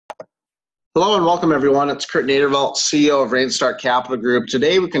Hello and welcome everyone. It's Kurt Nederveld, CEO of Rainstar Capital Group.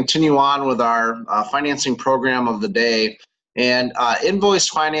 Today we continue on with our financing program of the day. And invoice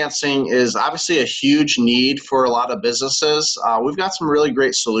financing is obviously a huge need for a lot of businesses. We've got some really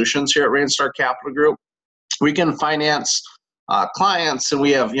great solutions here at Rainstar Capital Group. We can finance clients, and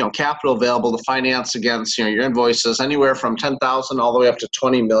we have capital available to finance against your invoices anywhere from 10,000 all the way up to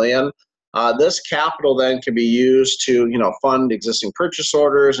 20 million. This capital then can be used to fund existing purchase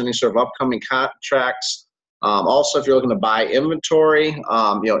orders, any sort of upcoming contracts. Also, if you're looking to buy inventory,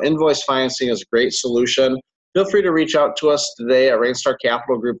 invoice financing is a great solution. Feel free to reach out to us today at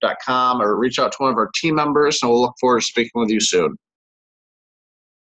rainstarcapitalgroup.com or reach out to one of our team members, and we'll look forward to speaking with you soon.